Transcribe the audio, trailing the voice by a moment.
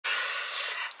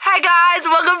Hey guys,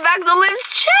 welcome back to Liv's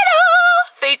channel!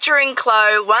 Featuring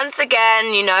Chloe once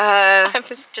again, you know her. I'm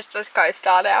just a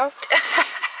co-star now.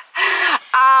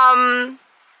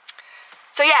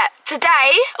 So yeah,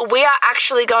 today we are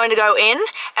actually going to go in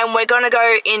and we're going to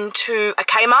go into a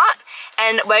Kmart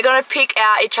and we're going to pick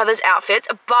out each other's outfits,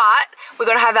 but we're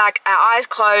going to have our eyes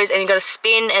closed and you're going to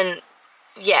spin and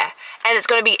yeah, and it's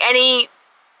going to be any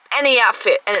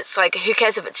outfit and it's like, who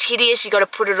cares if it's hideous, you got to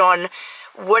put it on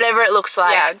whatever it looks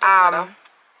like. Yeah, it doesn't matter.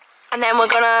 And then we're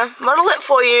going to model it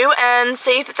for you and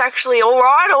see if it's actually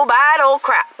alright, or bad, or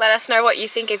crap. Let us know what you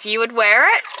think, if you would wear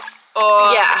it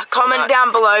or yeah, comment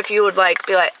down below if you would like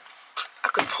be like, I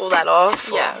could pull that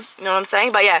off. Or, yeah, you know what I'm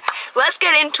saying? But yeah, let's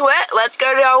get into it. Let's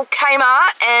go to old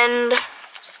Kmart and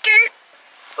scoot.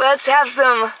 Let's have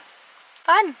some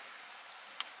fun.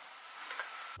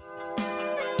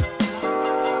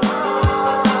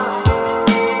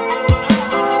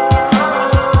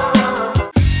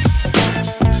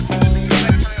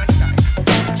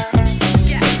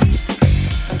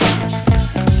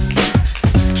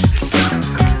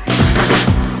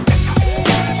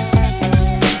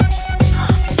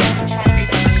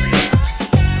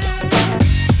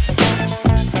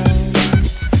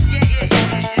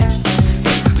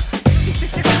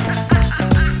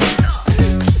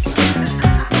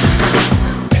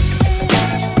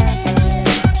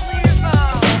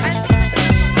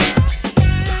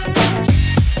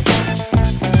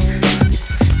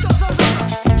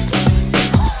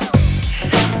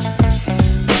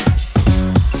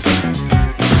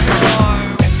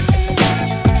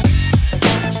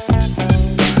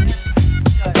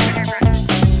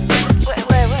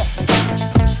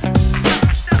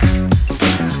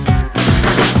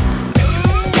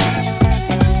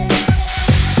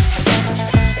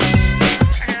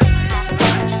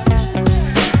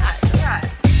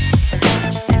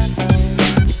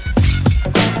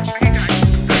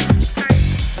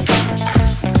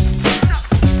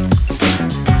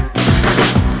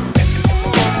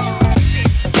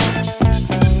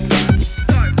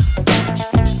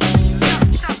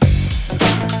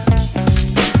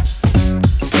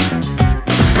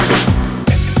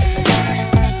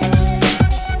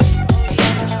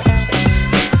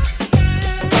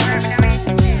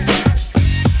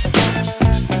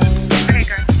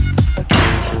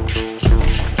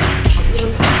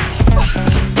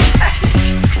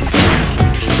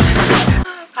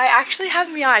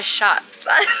 Have my eyes shut.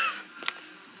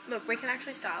 Look, we can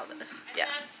actually style this. yeah.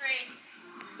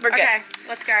 We're good. Okay,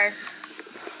 let's go.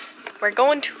 We're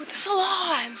going to the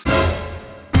salon.